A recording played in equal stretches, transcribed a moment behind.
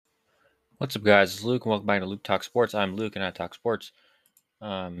What's up, guys? It's Luke, and welcome back to Luke Talk Sports. I'm Luke, and I talk sports.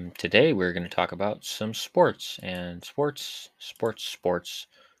 Today, we're going to talk about some sports and sports.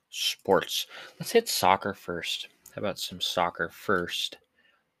 Let's hit soccer first. How about some soccer first?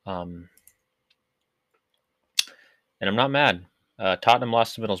 Um, and I'm not mad. Tottenham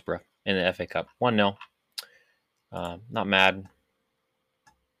lost to Middlesbrough in the FA Cup, 1-0. Not mad.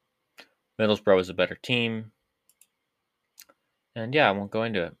 Middlesbrough is a better team, and yeah, I won't go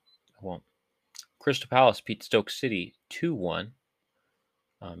into it. I won't. Crystal Palace beat Stoke City 2-1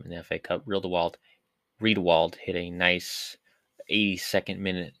 in the FA Cup. Riedewald hit a nice 82nd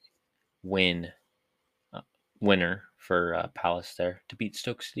minute win uh, winner for Palace there to beat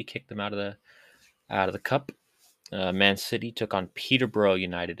Stoke City, kick them out of the cup. Man City took on Peterborough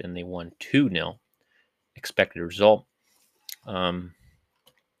United and they won 2-0. Expected result. On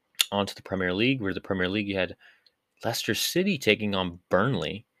to the Premier League. Where the Premier League you had Leicester City taking on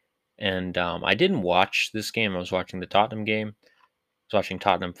Burnley, and I didn't watch this game. I was watching the Tottenham game. I was watching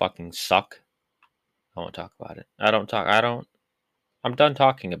Tottenham fucking suck. I won't talk about it. I'm done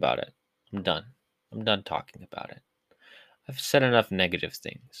talking about it. I'm done. I'm done talking about it. I've said enough negative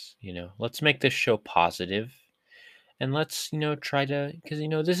things, Let's make this show positive and let's, try to, because,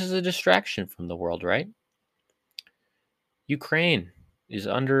 this is a distraction from the world, right? Ukraine is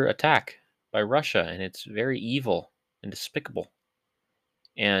under attack by Russia and it's very evil and despicable.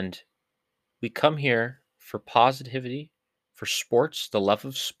 And we come here for positivity, for sports, the love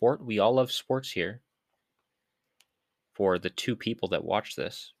of sport. We all love sports here for the two people that watch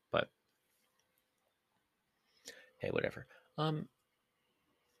this, but hey, whatever.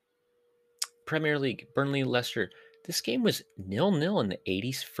 Premier League, Burnley, Leicester. This game was 0-0 in the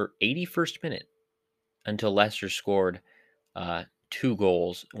 80s for 81st minute until Leicester scored two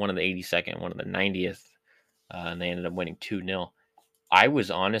goals, one in the 82nd, one in the 90th, and they ended up winning 2-0. I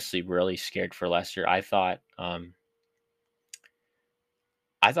was honestly really scared for Leicester. I thought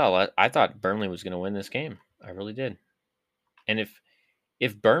Burnley was going to win this game. I really did. And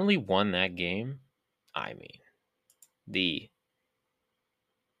if Burnley won that game, I mean, the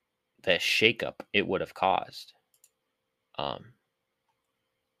shakeup it would have caused.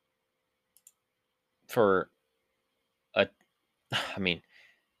 For a, I mean,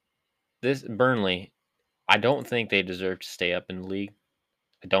 this Burnley, I don't think they deserve to stay up in the league.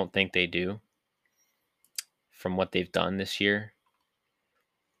 I don't think they do from what they've done this year.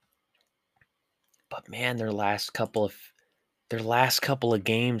 But man, their last couple of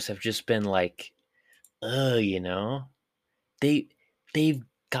games have just been like, they they've they've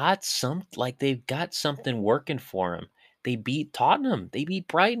got something working for them. They beat Tottenham. They beat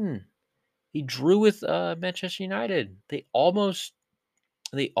Brighton. They drew with Manchester United. They almost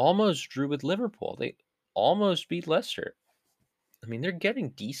drew with Liverpool. They almost beat Leicester. I mean, they're getting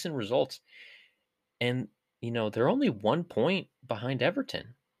decent results. And, they're only 1 point behind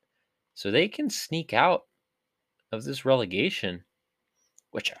Everton. So they can sneak out of this relegation,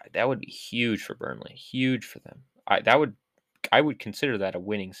 which that would be huge for Burnley, huge for them. I would consider that a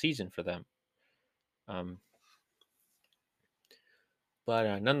winning season for them. Um,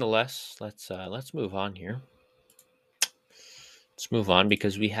 but nonetheless, let's move on here. Let's move on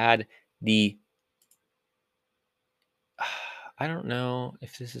because we had the I don't know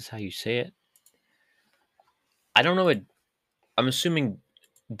if this is how you say it. I don't know what I'm assuming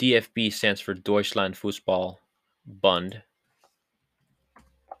DFB stands for Deutschland Fußball Bund.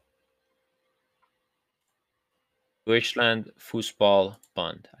 Deutschland Fußball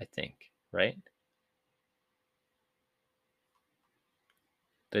Bund, I think, right?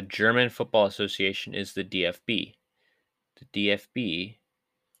 The German Football Association is the DFB. The DFB,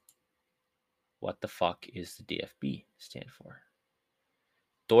 what the fuck is the DFB stand for?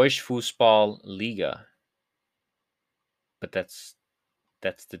 Deutsche Fußball Liga. But that's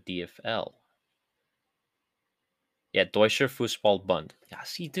the DFL. Yeah, Deutscher Fußballbund. Yeah,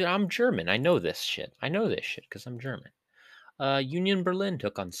 see, dude, I'm German. I know this shit because I'm German. Union Berlin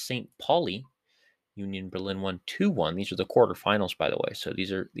took on St. Pauli. Union Berlin won 2-1. These are the quarterfinals, by the way. So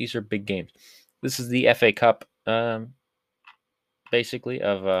these are big games. This is the FA Cup, basically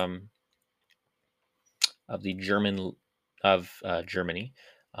of the Germany.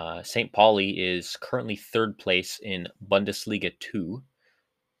 St. Pauli is currently third place in Bundesliga 2.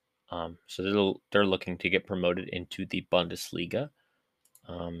 So they're looking to get promoted into the Bundesliga.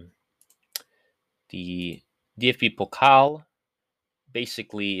 The DFB Pokal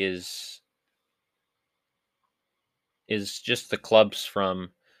basically is just the clubs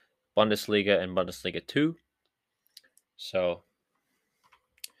from Bundesliga and Bundesliga 2. So,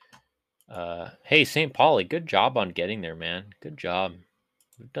 hey, St. Pauli, good job on getting there, man. Good job.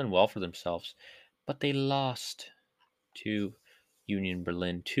 They've done well for themselves, but they lost to Union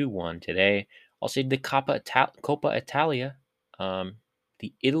Berlin 2-1 today. Also, the Coppa Italia, um,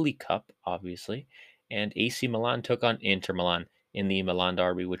 the Italy Cup, obviously, and AC Milan took on Inter Milan in the Milan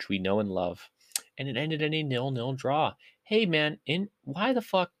derby, which we know and love, and it ended in a 0-0 draw. Hey man, why the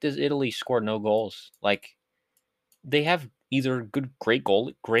fuck does Italy score no goals? Like, they have either great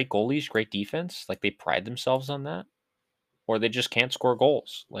goalies, great defense, like they pride themselves on that, or they just can't score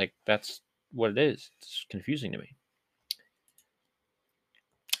goals. Like, that's what it is. It's confusing to me.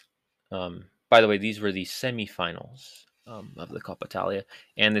 By the way, these were the semifinals of the Coppa Italia,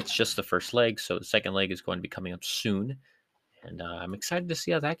 and it's just the first leg, so the second leg is going to be coming up soon, and I'm excited to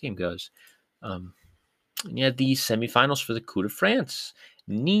see how that game goes. And you had the semifinals for the Coupe de France.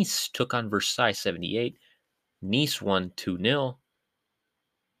 Nice took on Versailles 78. Nice won 2-0.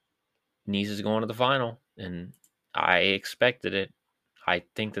 Nice is going to the final, and I expected it. I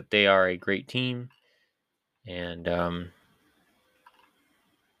think that they are a great team, and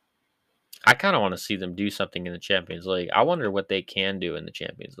I kind of want to see them do something in the Champions League. I wonder what they can do in the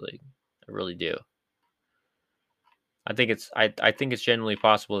Champions League. I really do. I think it's genuinely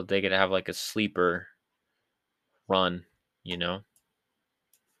possible that they could have like a sleeper run, you know?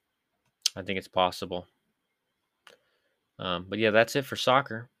 I think it's possible. But yeah, that's it for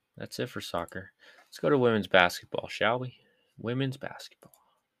soccer. That's it for soccer. Let's go to women's basketball, shall we? Women's basketball.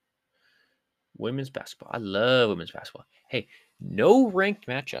 Women's basketball. I love women's basketball. Hey, no ranked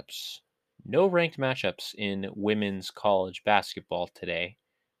matchups. No ranked matchups in women's college basketball today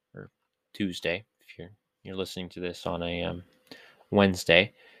or Tuesday if you're listening to this on a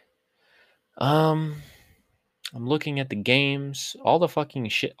Wednesday. I'm looking at the games. All the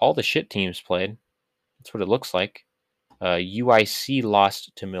shit teams played. That's what it looks like. UIC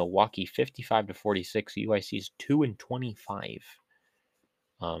lost to Milwaukee 55-46. UIC is 2-25.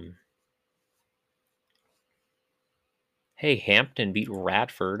 Hey, Hampton beat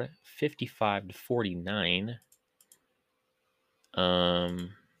Radford 55-49.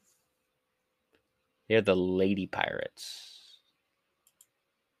 They're the Lady Pirates.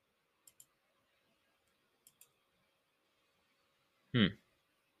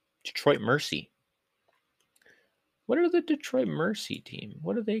 Detroit Mercy. What are the Detroit Mercy team?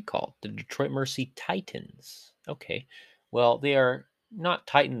 What are they called? The Detroit Mercy Titans. Okay. Well, they are not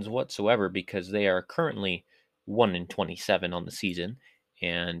Titans whatsoever because they are currently 1-27 on the season.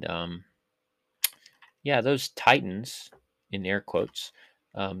 And yeah, those Titans, in air quotes,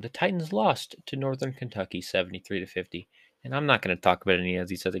 the Titans lost to Northern Kentucky 73-50. And I'm not going to talk about any of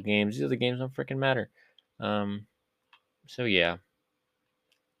these other games. These other games don't freaking matter. So yeah.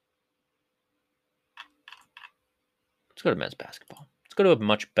 Let's go to men's basketball. Let's go to a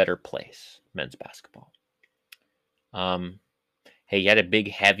much better place, men's basketball. Hey, you had a big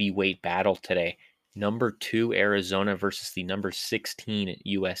heavyweight battle today. Number 2 Arizona versus the number 16 at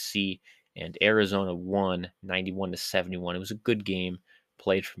USC, and Arizona won 91-71. It was a good game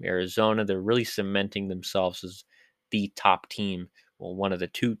played from Arizona. They're really cementing themselves as the top team. Well, one of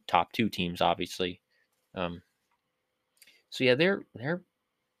the top two teams, obviously. So yeah, they're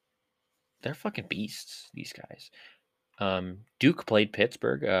fucking beasts. These guys. Duke played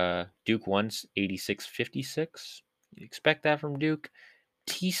Pittsburgh. Duke won 86-56. You expect that from Duke.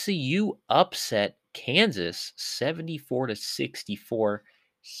 TCU upset Kansas 74-64.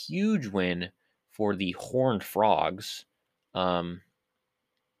 Huge win for the Horned Frogs. I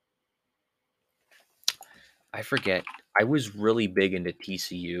forget. I was really big into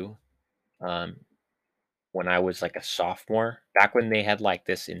TCU when I was like a sophomore, back when they had like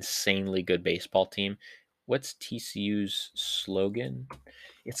this insanely good baseball team. What's TCU's slogan?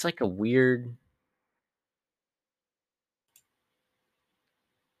 It's like a weird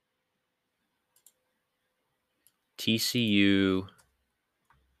TCU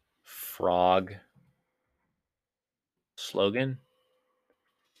frog slogan.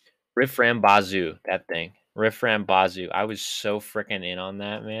 Riff Ram Bazoo, that thing. Riff Ram Bazoo. I was so freaking in on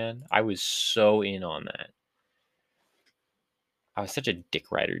that, man. I was so in on that. I was such a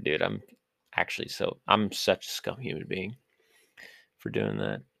dick rider, dude. I'm such a scum human being for doing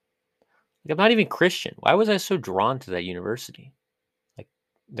that. Like, I'm not even Christian. Why was I so drawn to that university? Like,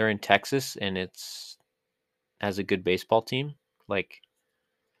 they're in Texas and it's has a good baseball team. Like,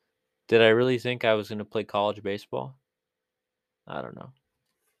 did I really think I was going to play college baseball? I don't know.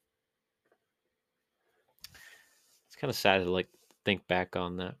 It's kind of sad to like think back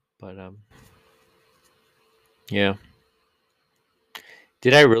on that, but yeah.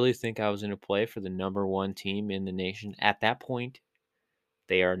 Did I really think I was going to play for the number 1 team in the nation at that point?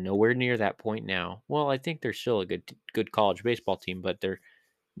 They are nowhere near that point now. Well, I think they're still a good college baseball team, but they're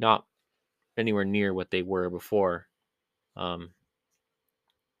not anywhere near what they were before. Um,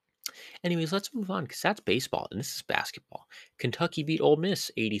 Anyways, let's move on because that's baseball and this is basketball. Kentucky beat Ole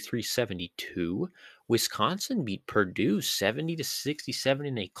Miss 83-72. Wisconsin beat Purdue 70-67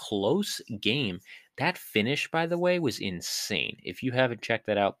 in a close game. That finish, by the way, was insane. If you haven't checked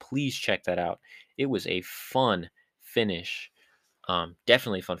that out, please check that out. It was a fun finish.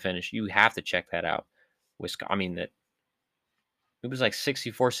 Definitely a fun finish. You have to check that out. That it was like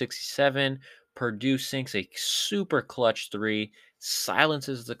 64-67. Purdue sinks a super clutch three,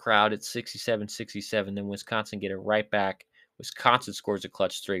 silences the crowd at 67-67. Then Wisconsin get it right back. Wisconsin scores a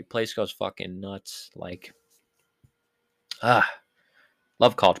clutch three. Place goes fucking nuts. Like,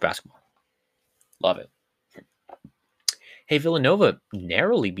 love college basketball. Love it. Hey, Villanova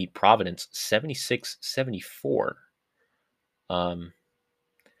narrowly beat Providence 76-74.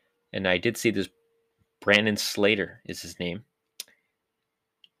 And I did see this. Brandon Slater is his name.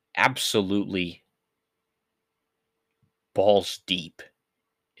 Absolutely balls deep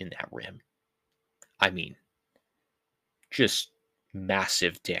in that rim. I mean, just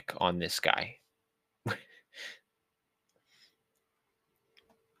massive dick on this guy.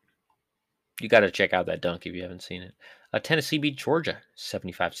 You got to check out that dunk if you haven't seen it. Tennessee beat Georgia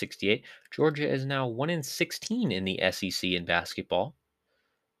 75-68. Georgia is now 1-16 in the SEC in basketball.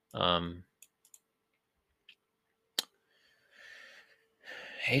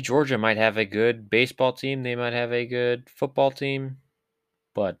 Hey, Georgia might have a good baseball team. They might have a good football team.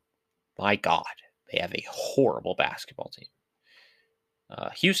 But my God, they have a horrible basketball team.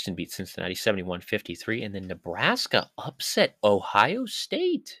 Houston beat Cincinnati 71-53. And then Nebraska upset Ohio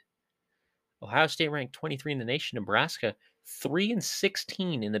State. Ohio State ranked 23 in the nation. Nebraska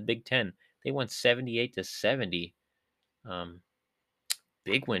 3-16 in the Big Ten. They won 78-70.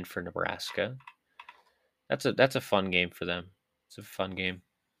 Big win for Nebraska. That's a fun game for them. It's a fun game.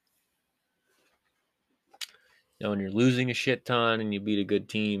 You know, when you're losing a shit ton and you beat a good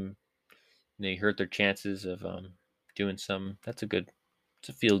team, and they hurt their chances of doing some. It's a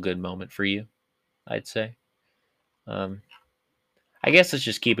feel good moment for you, I'd say. I guess let's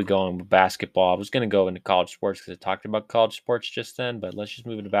just keep it going with basketball. I was going to go into college sports because I talked about college sports just then, but let's just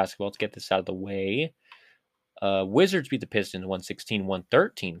move into basketball. Let's get this out of the way. Wizards beat the Pistons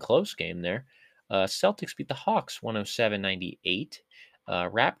 116-113. Close game there. Celtics beat the Hawks 107-98.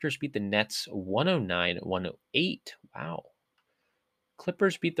 Raptors beat the Nets 109-108. Wow.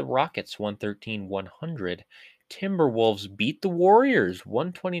 Clippers beat the Rockets 113-100. Timberwolves beat the Warriors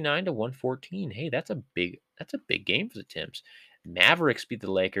 129-114. Hey, that's a big game for the Tims. Mavericks beat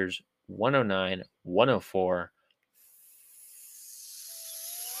the Lakers 109-104.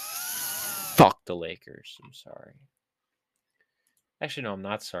 Fuck the Lakers. I'm sorry. Actually, no, I'm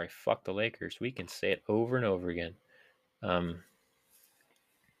not sorry. Fuck the Lakers. We can say it over and over again.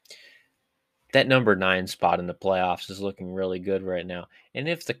 That number 9 spot in the playoffs is looking really good right now. And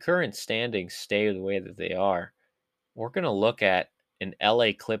if the current standings stay the way that they are, we're going to look at an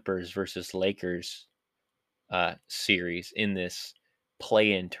LA Clippers versus Lakers series in this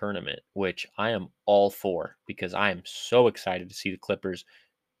play-in tournament, which I am all for because I am so excited to see the Clippers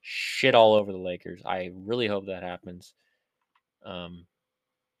shit all over the Lakers. I really hope that happens.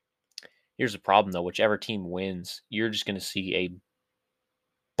 Here's the problem, though. Whichever team wins, you're just going to see a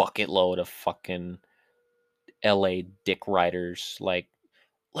bucket load of fucking LA dick riders like,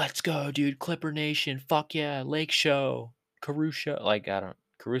 let's go, dude, Clipper Nation, fuck yeah, Lake Show, Caruso. Like,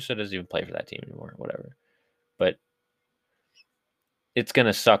 Caruso doesn't even play for that team anymore, whatever. But it's going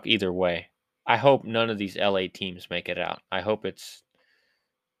to suck either way. I hope none of these LA teams make it out. I hope it's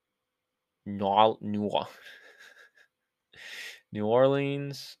New Orleans.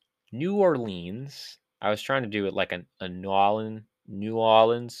 I was trying to do it like a New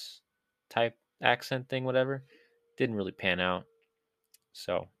Orleans type accent thing, whatever. Didn't really pan out.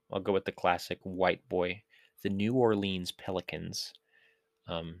 So I'll go with the classic white boy, the New Orleans Pelicans.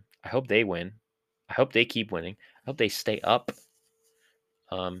 I hope they win. I hope they keep winning. I hope they stay up.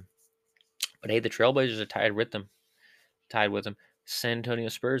 But hey, the Trailblazers are tied with them. San Antonio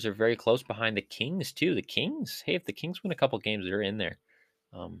Spurs are very close behind the Kings too. The Kings, hey, if the Kings win a couple games, they're in there.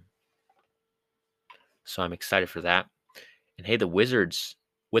 So I'm excited for that. And hey, the Wizards,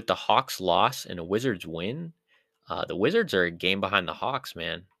 with the Hawks loss and a Wizards win, the Wizards are a game behind the Hawks,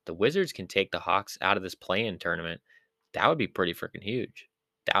 man. The Wizards can take the Hawks out of this play-in tournament. That would be pretty freaking huge.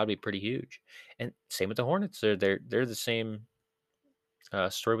 That would be pretty huge. And same with the Hornets. They're the same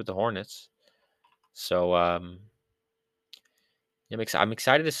story with the Hornets. So I'm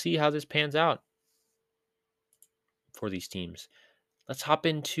excited to see how this pans out for these teams. Let's hop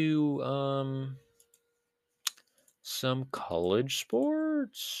into some college sports.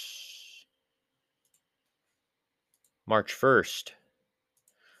 sports. March 1st.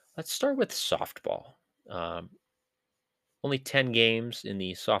 Let's start with softball. Um, only 10 games in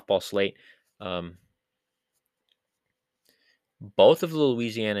the softball slate. Um, both of the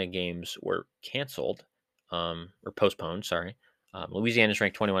Louisiana games were canceled or postponed. Sorry. Louisiana is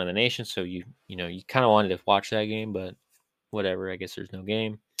ranked 21 in the nation, so you kind of wanted to watch that game, but whatever. I guess there's no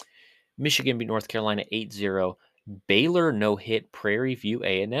game. Michigan beat North Carolina 8-0. Baylor no-hit Prairie View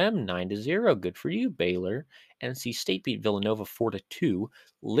A&M 9-0. Good for you, Baylor. NC State beat Villanova 4-2.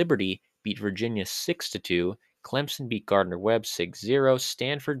 Liberty beat Virginia 6-2. Clemson beat Gardner-Webb 6-0.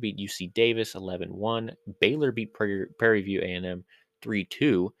 Stanford beat UC Davis 11-1. Baylor beat Prairie View A&M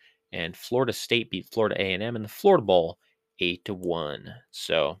 3-2. And Florida State beat Florida A&M in the Florida Bowl 8-1.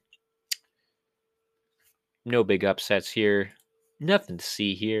 So no big upsets here. Nothing to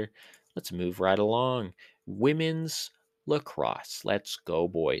see here. Let's move right along. Women's lacrosse. Let's go,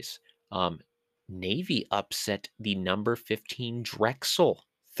 boys. Navy upset the number 15 Drexel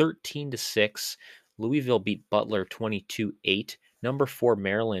 13-6. Louisville beat Butler 22-8. Number 4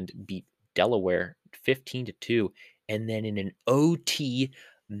 Maryland beat Delaware 15-2. And then in an OT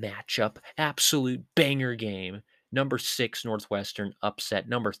matchup, absolute banger game, number 6 Northwestern upset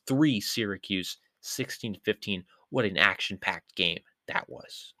number 3 Syracuse 16-15. What an action-packed game that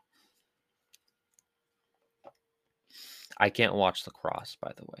was. I can't watch lacrosse,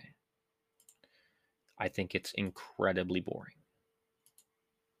 by the way. I think it's incredibly boring.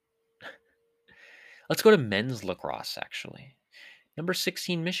 Let's go to men's lacrosse, actually. Number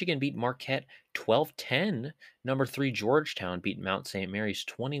 16, Michigan beat Marquette 12-10. Number 3, Georgetown beat Mount St. Mary's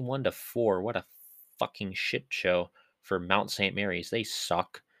 21-4. What a fucking shit show for Mount St. Mary's. They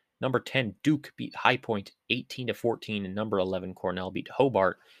suck. Number 10, Duke beat High Point 18-14. And number 11, Cornell beat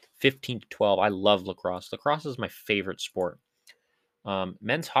Hobart 15-12. I love lacrosse. Lacrosse is my favorite sport.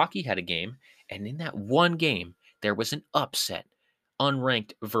 Men's hockey had a game, and in that one game, there was an upset.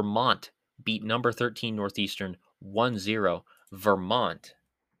 Unranked Vermont beat number 13 Northeastern 1-0. Vermont.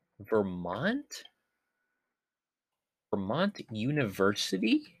 Vermont? Vermont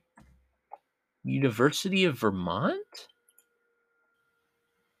University? University of Vermont?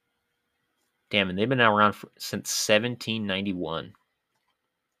 Damn, and they've been around since 1791.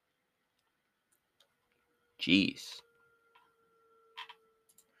 Jeez.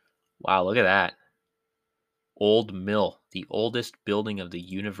 Wow, look at that. Old Mill, the oldest building of the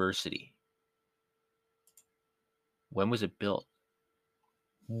university. When was it built?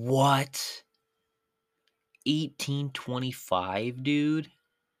 What? 1825, dude?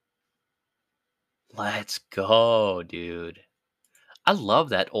 Let's go, dude. I love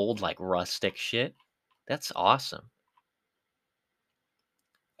that old, like, rustic shit. That's awesome.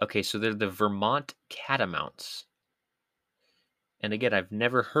 Okay, so they're the Vermont Catamounts. And again, I've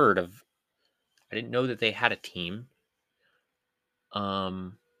never heard of... I didn't know that they had a team.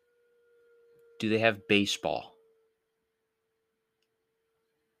 Do they have baseball?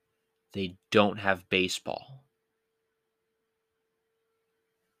 They don't have baseball.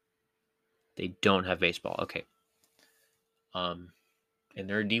 They don't have baseball. Okay. And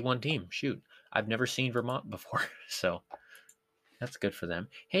they're a D1 team. Shoot. I've never seen Vermont before, so that's good for them.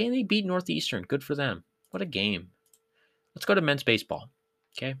 Hey, and they beat Northeastern. Good for them. What a game. Let's go to men's baseball.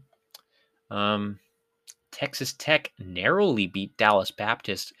 Okay. Texas Tech narrowly beat Dallas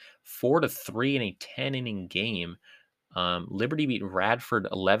Baptist 4-3 in a 10-inning game. Liberty beat Radford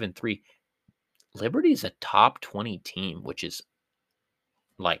 11-3. Liberty's a top 20 team, which is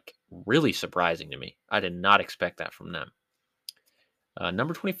like really surprising to me. I did not expect that from them.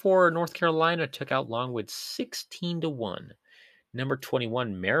 Number 24, North Carolina took out Longwood 16-1. Number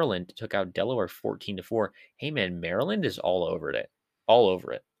 21, Maryland took out Delaware 14-4. Hey man, Maryland is all over it. All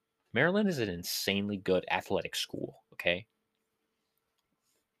over it. Maryland is an insanely good athletic school, okay?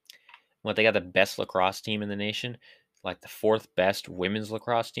 What, they got the best lacrosse team in the nation? Like the 4th best women's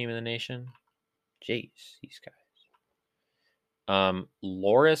lacrosse team in the nation? Jeez, these guys.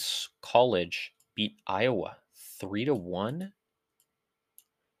 Loras College beat Iowa 3-1.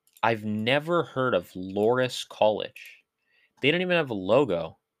 I've never heard of Loras College. They don't even have a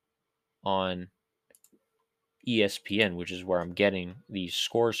logo on ESPN, which is where I'm getting these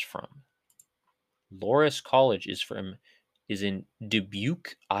scores from. Loras College is in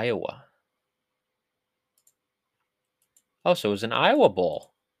Dubuque, Iowa. Oh, so it was an Iowa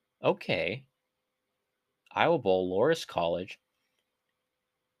Bowl. Okay. Iowa Bowl, Loras College.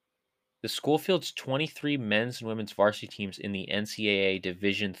 The school fields 23 men's and women's varsity teams in the NCAA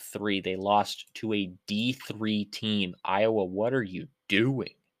Division III. They lost to a D3 team. Iowa, what are you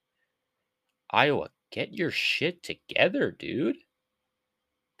doing? Iowa, get your shit together, dude.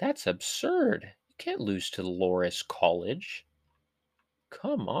 That's absurd. You can't lose to Loris College.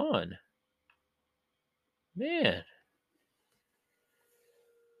 Come on. Man.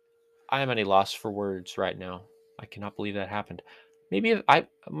 I am at a loss for words right now. I cannot believe that happened. Maybe I'm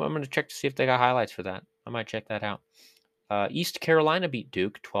going to check to see if they got highlights for that. I might check that out. East Carolina beat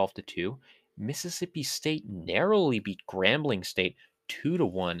Duke 12-2. Mississippi State narrowly beat Grambling State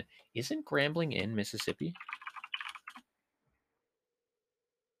 2-1. Isn't Grambling in Mississippi?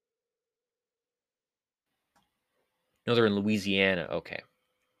 No, they're in Louisiana. Okay.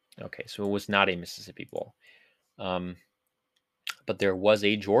 Okay, so it was not a Mississippi Bowl. But there was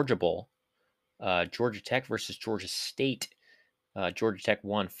a Georgia Bowl. Georgia Tech versus Georgia State. Georgia Tech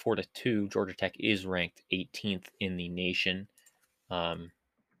won 4-2. Georgia Tech is ranked 18th in the nation. Also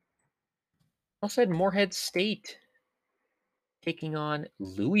had Morehead State taking on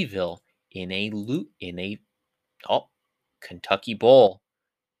Louisville in a Kentucky Bowl,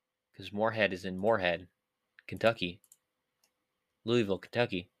 because Morehead is in Morehead, Kentucky. Louisville,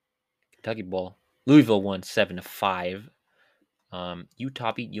 Kentucky Bowl. Louisville won 7-5.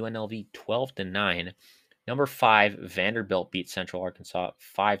 Utah beat UNLV 12-9. Number 5 Vanderbilt beat Central Arkansas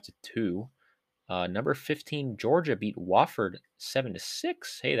 5-2. Number 15 Georgia beat Wofford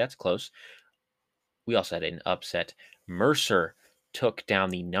 7-6. Hey, that's close. We also had an upset. Mercer took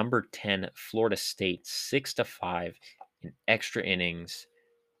down the number 10 Florida State 6-5 in extra innings.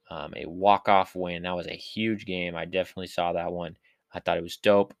 A walk-off win. That was a huge game. I definitely saw that one. I thought it was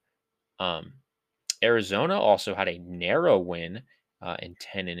dope. Arizona also had a narrow win in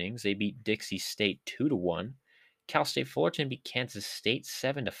 10 innings. They beat Dixie State 2-1. Cal State Fullerton beat Kansas State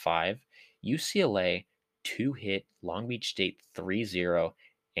 7-5. UCLA 2-hit Long Beach State 3-0.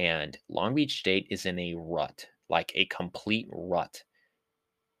 And Long Beach State is in a rut, like a complete rut.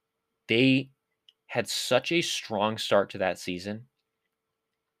 They had such a strong start to that season,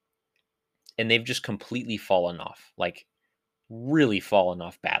 and they've just completely fallen off, like really fallen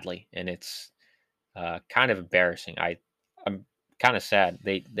off badly. And it's kind of embarrassing. I'm kind of sad.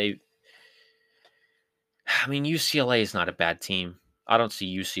 I mean, UCLA is not a bad team. I don't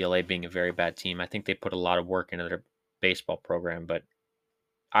see UCLA being a very bad team. I think they put a lot of work into their baseball program, but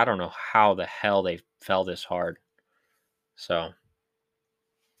I don't know how the hell they fell this hard. So,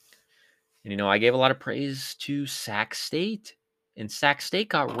 and, I gave a lot of praise to Sac State, and Sac State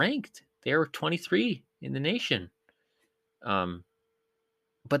got ranked. They were 23 in the nation.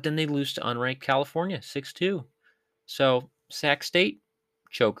 But then they lose to unranked California 6-2. So Sac State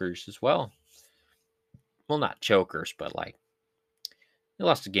chokers as well. Well, not chokers, but like they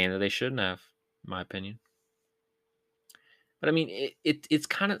lost a game that they shouldn't have, in my opinion. But I mean, it's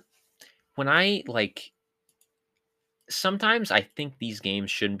kind of when I like. Sometimes I think these games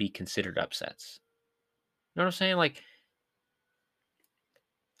shouldn't be considered upsets. You know what I'm saying? Like,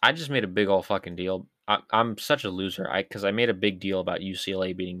 I just made a big old fucking deal. I'm such a loser. Because I made a big deal about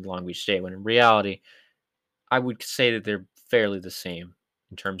UCLA beating Long Beach State, when in reality, I would say that they're fairly the same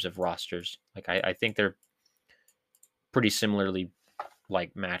in terms of rosters. Like, I think they're pretty similarly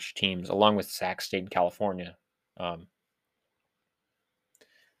like matched teams, along with Sac State and California.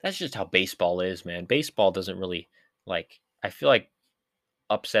 That's just how baseball is, man. Baseball doesn't really like. I feel like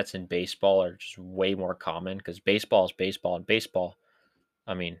upsets in baseball are just way more common, because baseball is baseball, and baseball,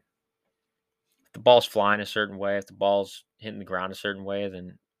 I mean, if the ball's flying a certain way, if the ball's hitting the ground a certain way,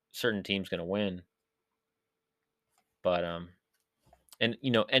 then certain team's going to win. But and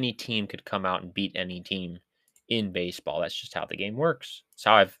any team could come out and beat any team in baseball. That's just how the game works. It's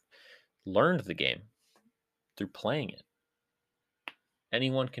how I've learned the game, through playing it.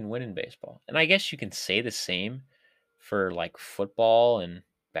 Anyone can win in baseball. And I guess you can say the same for like football and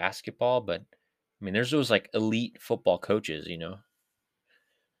basketball, but I mean, there's those like elite football coaches,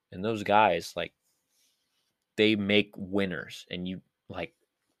 and those guys, like, they make winners. And you, like,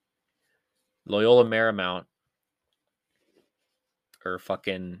 Loyola Marymount or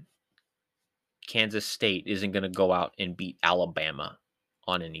fucking Kansas State isn't going to go out and beat Alabama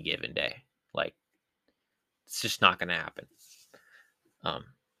on any given day. Like, it's just not going to happen.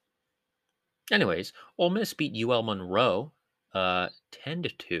 Anyways, Ole Miss beat UL Monroe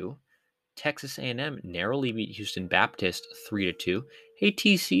 10-2. Texas A&M narrowly beat Houston Baptist 3-2. Hey,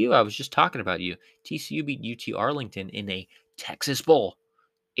 TCU, I was just talking about you. TCU beat UT Arlington in a Texas Bowl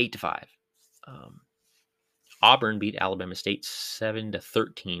 8-5. Auburn beat Alabama State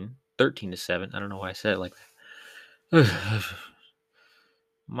 7-13. 13-7. I don't know why I said it like that.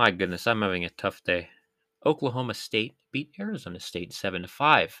 My goodness, I'm having a tough day. Oklahoma State beat Arizona State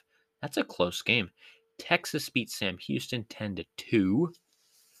 7-5. That's a close game. Texas beat Sam Houston 10-2.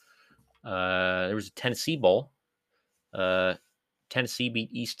 There was a Tennessee Bowl. Tennessee beat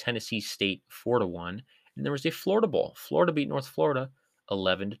East Tennessee State 4-1. And there was a Florida Bowl. Florida beat North Florida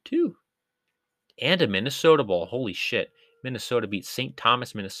 11-2. And a Minnesota Bowl. Holy shit. Minnesota beat St.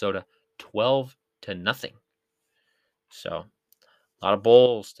 Thomas, Minnesota 12-0. So, a lot of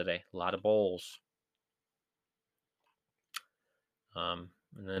bowls today. A lot of bowls. And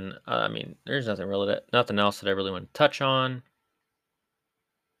then, I mean, there's nothing else that I really want to touch on.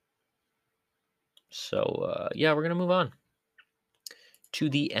 So, yeah, we're going to move on to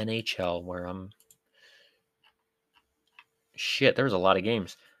the NHL where there was a lot of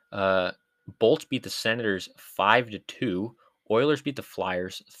games. Bolts beat the Senators 5-2. Oilers beat the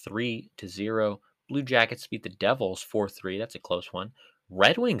Flyers 3-0. Blue Jackets beat the Devils 4-3. That's a close one.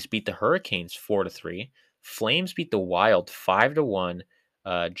 Red Wings beat the Hurricanes 4-3. Flames beat the Wild 5-1.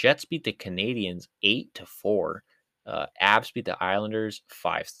 Jets beat the Canadiens 8-4. Abs beat the Islanders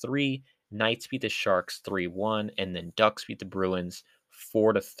 5-3. Knights beat the Sharks 3-1. And then Ducks beat the Bruins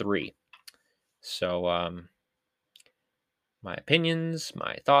 4-3. So, my opinions,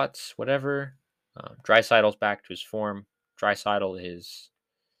 my thoughts, whatever. Draisaitl's back to his form.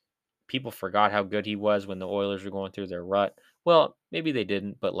 People forgot how good he was when the Oilers were going through their rut. Well, maybe they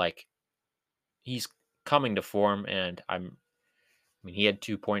didn't, but like he's coming to form, and I mean, he had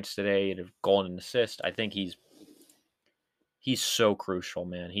 2 points today and a goal and an assist. I think he's so crucial,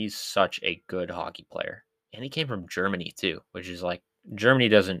 man. He's such a good hockey player, and he came from Germany too, which is like Germany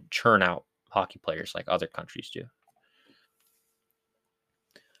doesn't churn out hockey players like other countries do.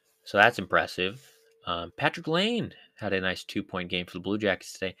 So that's impressive. Patrick Lane had a nice 2-point game for the Blue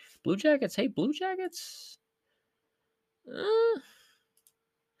Jackets today. Blue Jackets.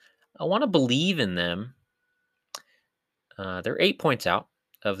 I want to believe in them. They're 8 points out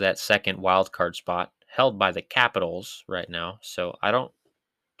of that second wild card spot held by the Capitals right now. So I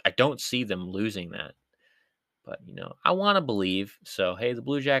don't see them losing that. But, I want to believe. So, hey, the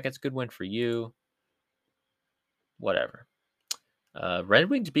Blue Jackets, good win for you. Whatever. Red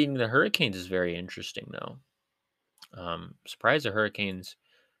Wings beating the Hurricanes is very interesting, though. Surprised the Hurricanes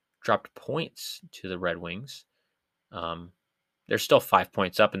dropped points to the Red Wings. They're still 5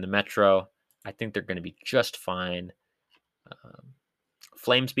 points up in the Metro. I think they're going to be just fine.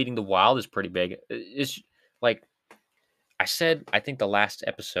 Flames beating the Wild is pretty big. It's like I said, I think the last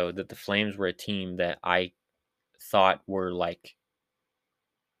episode that the Flames were a team that I thought were like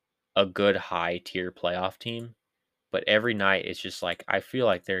a good high tier playoff team. But every night it's just like I feel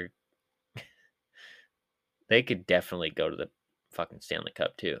like they could definitely go to the fucking Stanley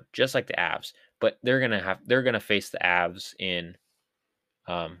Cup too, just like the Avs. But they're gonna face the Avs in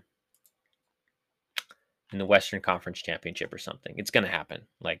the Western Conference Championship or something. It's gonna happen.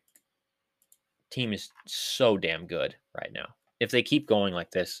 Like, team is so damn good right now. If they keep going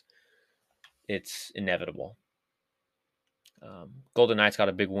like this, it's inevitable. Golden Knights got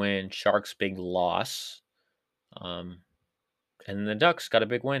a big win. Sharks big loss. And the Ducks got a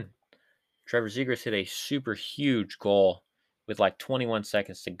big win. Trevor Zegras hit a super huge goal with like 21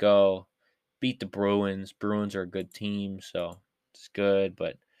 seconds to go. Beat the Bruins. Bruins are a good team, so it's good.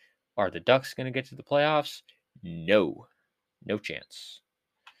 But are the Ducks going to get to the playoffs? No. No chance.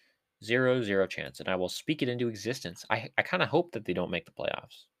 0 chance. And I will speak it into existence. I kind of hope that they don't make the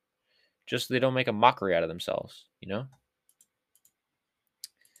playoffs. Just so they don't make a mockery out of themselves,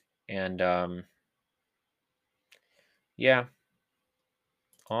 And yeah.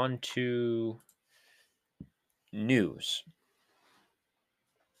 On to news.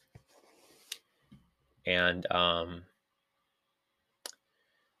 And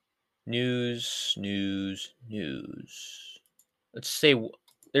news. Let's say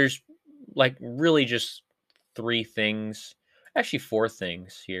there's like really just 3 things, actually 4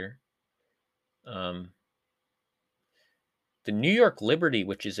 things here. The New York Liberty,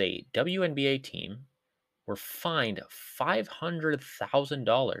 which is a WNBA team, were fined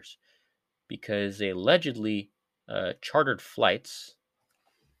 $500,000 because they allegedly chartered flights.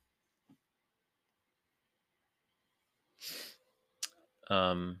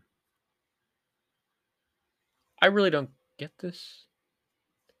 I really don't get this.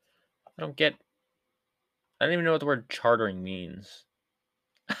 I don't even know what the word chartering means.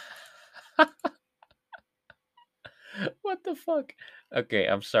 What the fuck? Okay,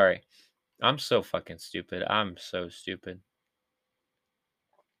 I'm sorry. I'm so fucking stupid. I'm so stupid.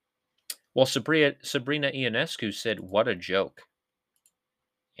 Well, Sabrina Ionescu said, "What a joke."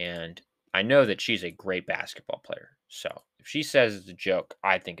 And I know that she's a great basketball player. So if she says it's a joke,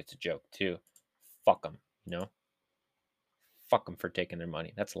 I think it's a joke too. Fuck them, Fuck them for taking their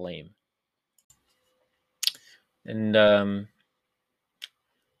money. That's lame. And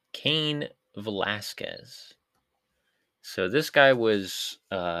Cain Velasquez. So this guy was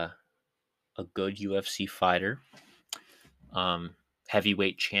a good UFC fighter, um,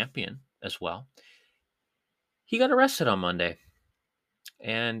 heavyweight champion as well. He got arrested on Monday,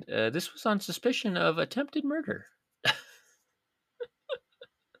 and this was on suspicion of attempted murder.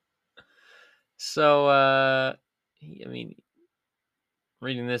 So, I mean,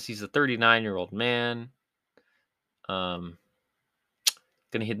 reading this, he's a 39-year-old man. Um,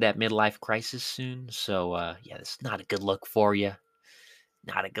 gonna hit that midlife crisis soon. So, yeah, it's not a good look for you.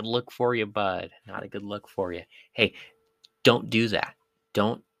 Not a good look for you, bud. Not a good look for you. Hey, don't do that.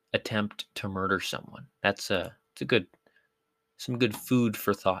 Don't attempt to murder someone. It's a good some good food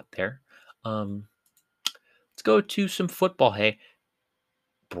for thought there. Um, let's go to some football. Hey,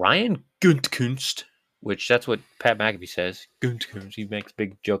 Brian Guntkunst, which that's what Pat McAfee says. Guntkunst. He makes a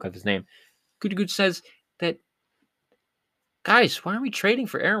big joke of his name. Guntkunst says that, guys, why aren't we trading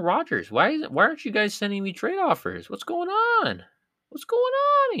for Aaron Rodgers? Why aren't you guys sending me trade offers? What's going on? What's going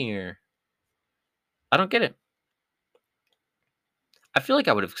on here? I don't get it. I feel like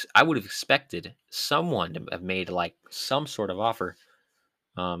I would have expected someone to have made like some sort of offer.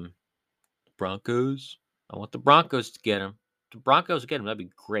 Um, Broncos. I want the Broncos to get him. The Broncos get him. That'd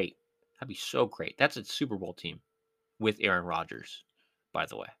be great. That'd be so great. That's a Super Bowl team with Aaron Rodgers, by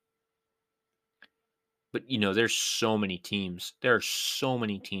the way. But there's so many teams. There are so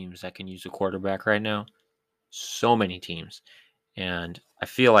many teams that can use a quarterback right now. So many teams, and I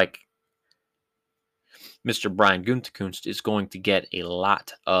feel like Mr. Brian Gutekunst is going to get a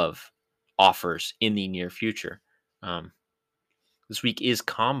lot of offers in the near future. Um, this week is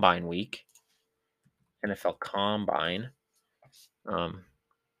Combine Week, NFL Combine.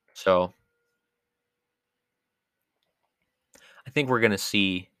 So I think we're going to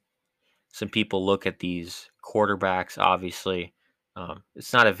see some people look at these quarterbacks. Obviously,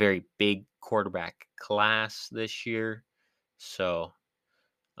 it's not a very big quarterback class this year, so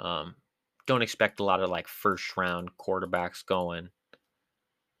um, don't expect a lot of like first round quarterbacks going.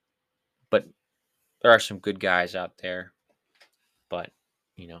 But there are some good guys out there. But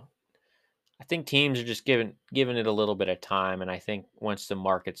I think teams are just giving it a little bit of time, and I think once the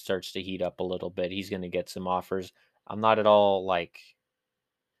market starts to heat up a little bit, he's going to get some offers. I'm not at all like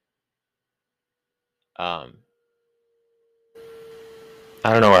um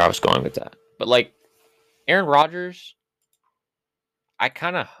I don't know where I was going with that. But like Aaron Rodgers, I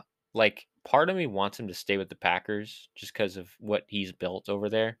kind of like part of me wants him to stay with the Packers just because of what he's built over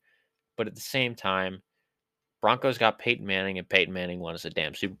there. But at the same time, Broncos got Peyton Manning and Peyton Manning won us a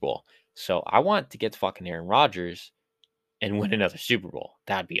damn Super Bowl. So I want to get fucking Aaron Rodgers and win another Super Bowl.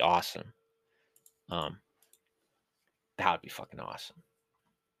 That'd be awesome. Um, that would be fucking awesome.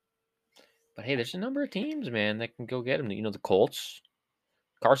 But hey, there's a number of teams, man, that can go get him. The Colts.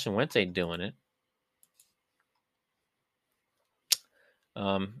 Carson Wentz ain't doing it.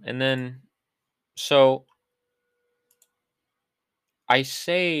 And then, so I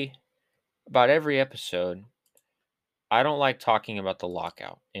say about every episode, I don't like talking about the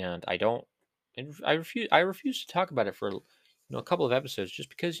lockout, and I refuse to talk about it for a couple of episodes just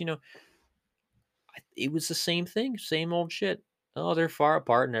because it was the same thing, same old shit. Oh, they're far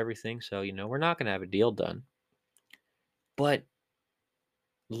apart and everything, so we're not gonna have a deal done. But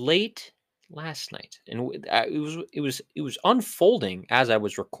late last night, and it was unfolding as I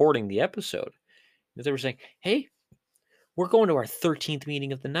was recording the episode. They were saying, "Hey, we're going to our 13th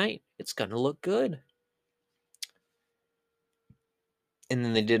meeting of the night. It's gonna look good." And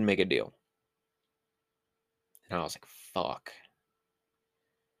then they did make a deal, and I was like, "Fuck."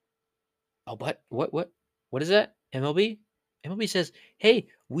 Oh, what is that? MLB? MLB says, "Hey,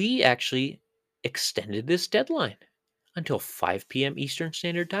 we actually extended this deadline until 5 p.m. Eastern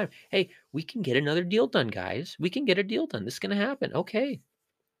Standard Time. Hey, we can get another deal done, guys. We can get a deal done. This is going to happen." Okay.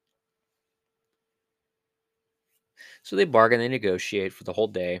 So they bargain, they negotiate for the whole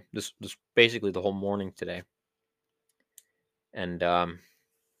day. This basically the whole morning today. And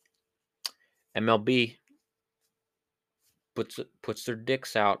MLB puts their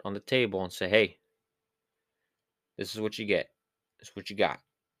dicks out on the table and say, "Hey, this is what you get. This is what you got.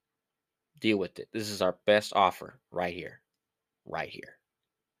 Deal with it. This is our best offer right here. Right here.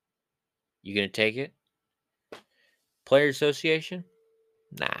 You gonna take it?" Player Association?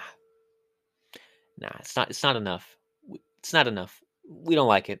 Nah. Nah, it's not enough. It's not enough. We don't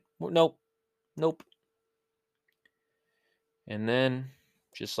like it. Nope. Nope. And then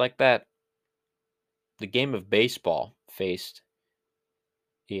just like that, the game of baseball faced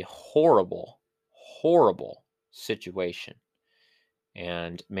a horrible, horrible situation.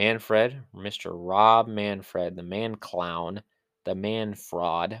 And Manfred, Mr. Rob Manfred, the man clown, the man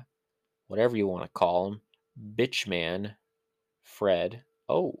fraud, whatever you want to call him, bitch man, Fred,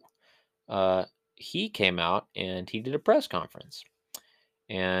 he came out and he did a press conference.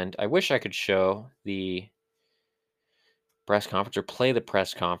 And I wish I could show the press conference or play the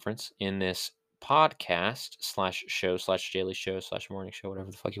press conference in this podcast slash show slash daily show slash morning show,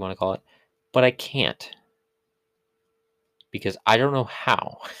 whatever the fuck you want to call it. But I can't because I don't know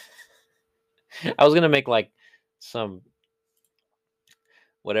how. I was going to make like some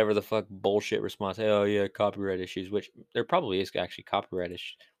whatever the fuck bullshit response. Oh yeah, copyright issues, which there probably is actually copyright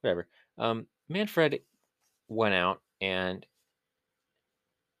issues, whatever. Manfred went out and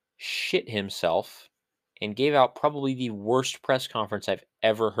shit himself and gave out probably the worst press conference I've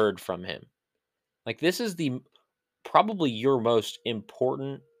ever heard from him. Like this is the probably your most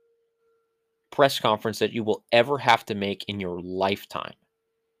important press conference that you will ever have to make in your lifetime.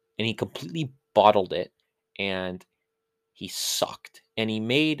 And he completely bottled it and he sucked. And he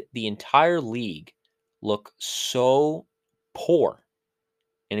made the entire league look so poor.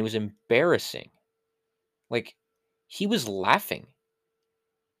 And it was embarrassing. Like he was laughing.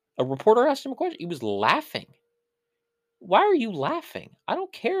 A reporter asked him a question. He was laughing. Why are you laughing? I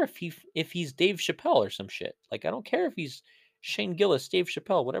don't care if he's Dave Chappelle or some shit. Like I don't care if he's Shane Gillis, Dave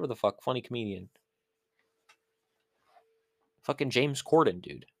Chappelle, whatever the fuck, funny comedian. Fucking James Corden,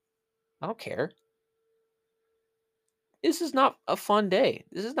 dude. I don't care. This is not a fun day.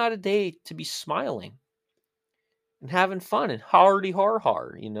 This is not a day to be smiling and having fun and hardy har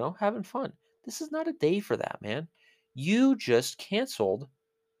har, having fun. This is not a day for that, man. You just canceled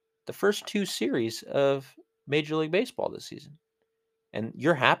the first two series of Major League Baseball this season. And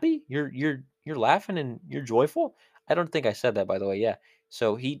you're happy? You're laughing and you're joyful? I don't think I said that, by the way. Yeah.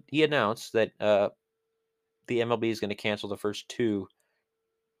 So he announced that the MLB is going to cancel the first two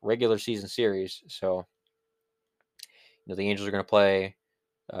regular season series. So the Angels are going to play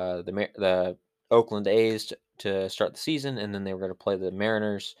the Oakland A's to start the season, and then they were going to play the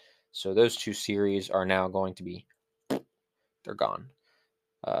Mariners. So those two series are now going to be they're gone,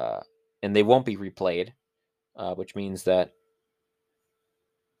 and they won't be replayed, which means that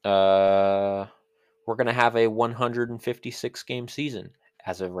we're going to have a 156 game season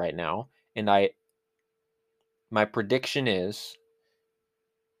as of right now, and my prediction is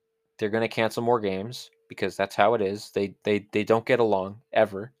they're going to cancel more games because that's how it is. They don't get along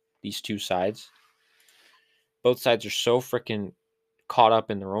ever. These two sides, both sides are so freaking caught up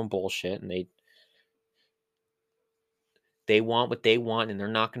in their own bullshit, and they want what they want, and they're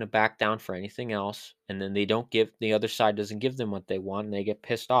not going to back down for anything else. And then the other side doesn't give them what they want, and they get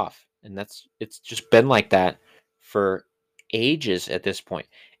pissed off. And it's just been like that for ages at this point.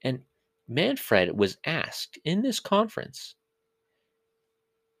 And Manfred was asked in this conference,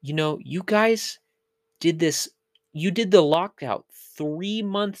 you guys did this, you did the lockout 3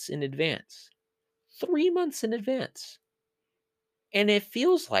 months in advance. 3 months in advance. And it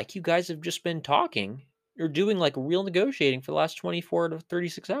feels like you guys have just been talking or doing like real negotiating for the last 24 to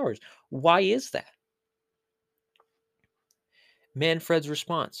 36 hours. Why is that? Manfred's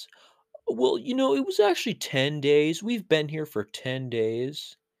response, well, it was actually 10 days. We've been here for 10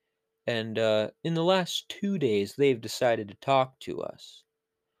 days. And in the last 2 days, they've decided to talk to us.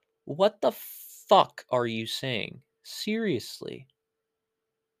 What the fuck are you saying? Seriously.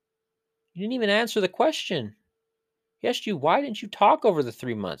 You didn't even answer the question. He asked you, why didn't you talk over the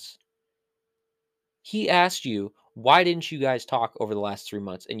 3 months? He asked you, why didn't you guys talk over the last 3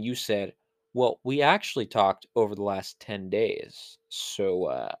 months? And you said, well, we actually talked over the last 10 days.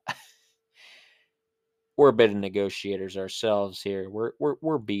 So we're a bit of negotiators ourselves here.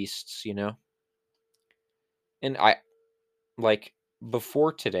 We're beasts, And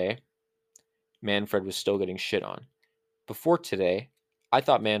before today, Manfred was still getting shit on. Before today, I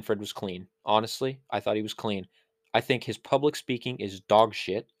thought Manfred was clean. Honestly, I thought he was clean. I think his public speaking is dog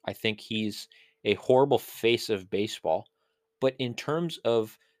shit. I think he's a horrible face of baseball. But in terms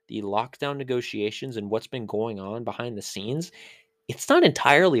of the lockdown negotiations and what's been going on behind the scenes, it's not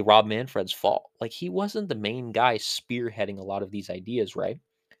entirely Rob Manfred's fault. Like, he wasn't the main guy spearheading a lot of these ideas, right?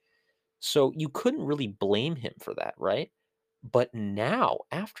 So you couldn't really blame him for that, right? But now,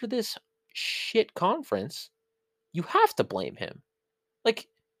 after this shit conference, you have to blame him. Like,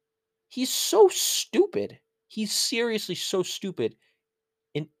 he's so stupid. He's seriously so stupid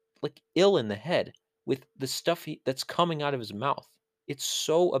and like ill in the head with the stuff that's coming out of his mouth. It's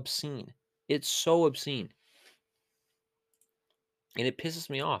so obscene. It's so obscene. And it pisses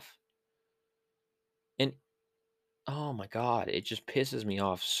me off. And oh my God, it just pisses me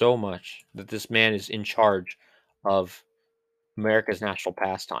off so much that this man is in charge of America's national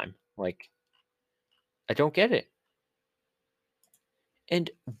pastime. Like, I don't get it. And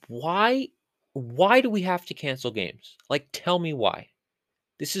why? Why do we have to cancel games? Like, tell me why.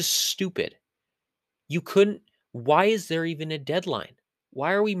 This is stupid. You couldn't. Why is there even a deadline?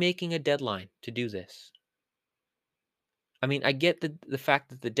 Why are we making a deadline to do this? I mean, I get the fact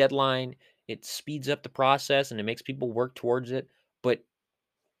that the deadline, it speeds up the process and it makes people work towards it, but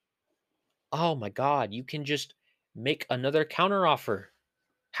oh my god, you can just make another counter offer.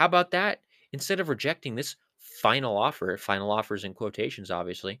 How about that? Instead of rejecting this final offers in quotations,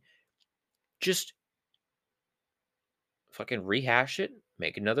 obviously, just fucking rehash it,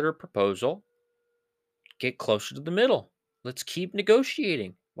 make another proposal, get closer to the middle. Let's keep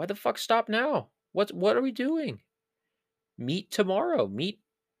negotiating. Why the fuck stop now? What are we doing? Meet tomorrow. Meet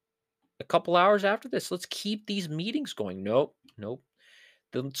a couple hours after this. Let's keep these meetings going. Nope, nope.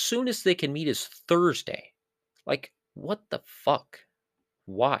 The soonest they can meet is Thursday. Like, what the fuck?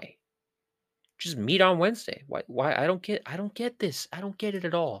 Why? Just meet on Wednesday. Why I don't get this. I don't get it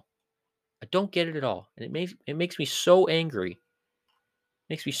at all. I don't get it at all. And it makes me so angry.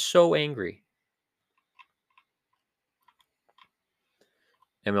 Makes me so angry.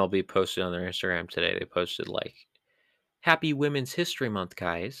 MLB posted on their Instagram today. They posted like, "Happy Women's History Month,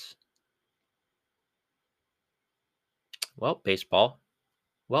 guys." Well, baseball.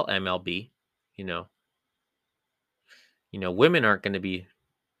 Well, MLB. You know, women aren't going to be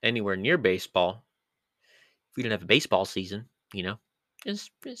anywhere near baseball if we didn't have a baseball season.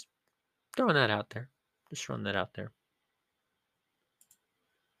 Just throwing that out there. Just throwing that out there.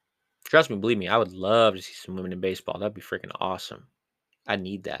 Trust me, believe me, I would love to see some women in baseball. That'd be freaking awesome. I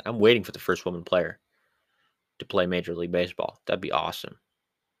need that. I'm waiting for the first woman player to play Major League Baseball. That'd be awesome.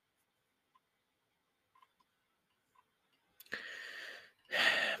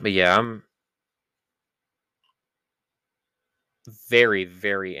 But yeah, I'm very,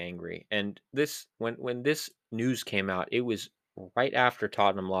 very angry. And this when this news came out, it was right after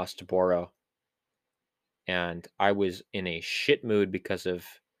Tottenham lost to Boro, and I was in a shit mood because of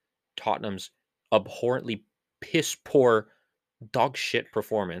Tottenham's abhorrently piss poor dog shit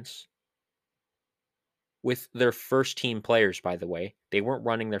performance with their first team players, by the way. They weren't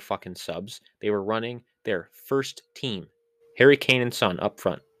running their fucking subs. They were running their first team. Harry Kane and Son up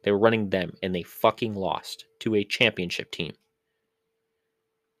front. They were running them and they fucking lost to a championship team.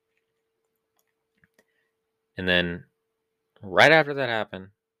 And then right after that happened,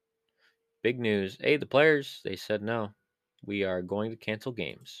 big news. Hey, the players, they said no. We are going to cancel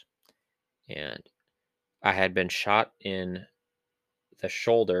games. And I had been shot in the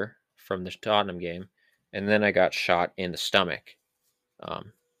shoulder from the Tottenham game, and then I got shot in the stomach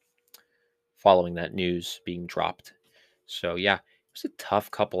um, following that news being dropped. So yeah, it was a tough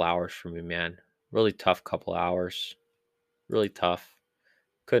couple hours for me, man. Really tough couple hours. Really tough.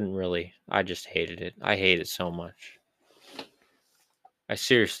 Couldn't really. I just hated it. I hate it so much. I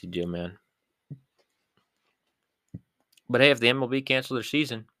seriously do, man. But hey, if the MLB canceled their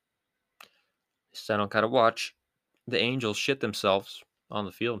season, I don't gotta watch the Angels shit themselves on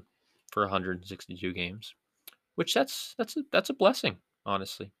the field for 162 games, which that's a blessing.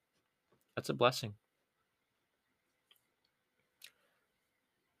 Honestly, that's a blessing.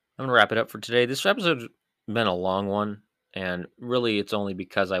 I'm gonna wrap it up for today. This episode's been a long one, and really, it's only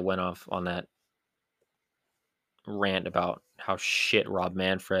because I went off on that rant about how shit Rob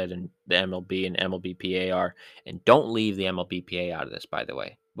Manfred and the MLB and MLBPA are. And don't leave the MLBPA out of this, by the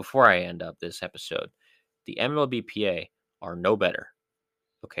way. Before I end up this episode, the MLBPA are no better.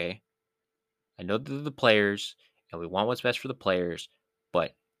 Okay, I know they're the players, and we want what's best for the players,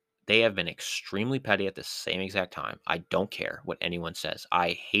 but they have been extremely petty at the same exact time. I don't care what anyone says. I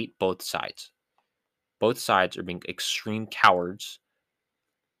hate both sides. Both sides are being extreme cowards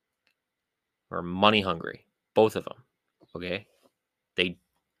or money hungry. Both of them. Okay? They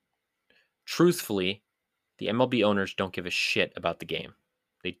truthfully, the MLB owners don't give a shit about the game.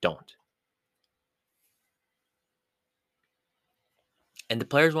 They don't. And the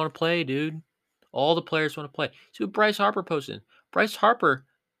players want to play, dude. All the players want to play. See what Bryce Harper posted. Bryce Harper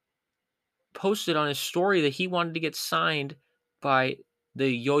posted on his story that he wanted to get signed by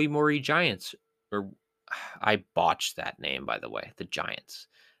the Yomiuri Giants. Or I botched that name, by the way. The Giants.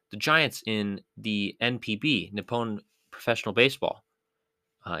 The Giants in the NPB, Nippon Professional Baseball,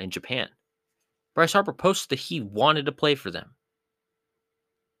 in Japan. Bryce Harper posted that he wanted to play for them.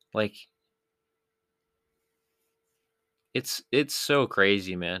 Like, it's so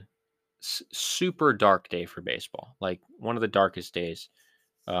crazy, man. Super dark day for baseball. Like one of the darkest days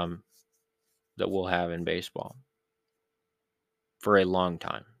um, that we'll have in baseball for a long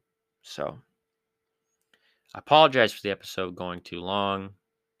time. So I apologize for the episode going too long.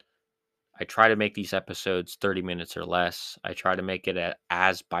 I try to make these episodes 30 minutes or less. I try to make it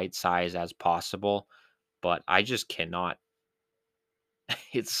as bite size as possible, but I just cannot.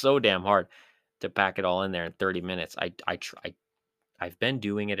 It's so damn hard to pack it all in there in 30 minutes. I try. I've been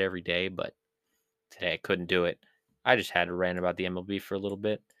doing it every day, but today I couldn't do it. I just had to rant about the MLB for a little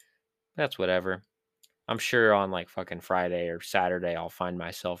bit. That's whatever. I'm sure on like fucking Friday or Saturday I'll find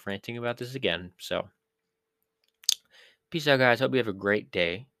myself ranting about this again. So peace out, guys. Hope you have a great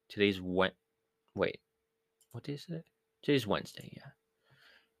day. Wait, what day is it? Today's Wednesday. Yeah,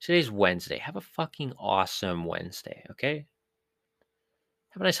 today's Wednesday. Have a fucking awesome Wednesday. Okay.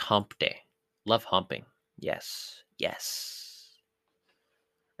 Have a nice hump day. Love humping. Yes. Yes.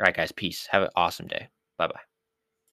 All right, guys. Peace. Have an awesome day. Bye bye.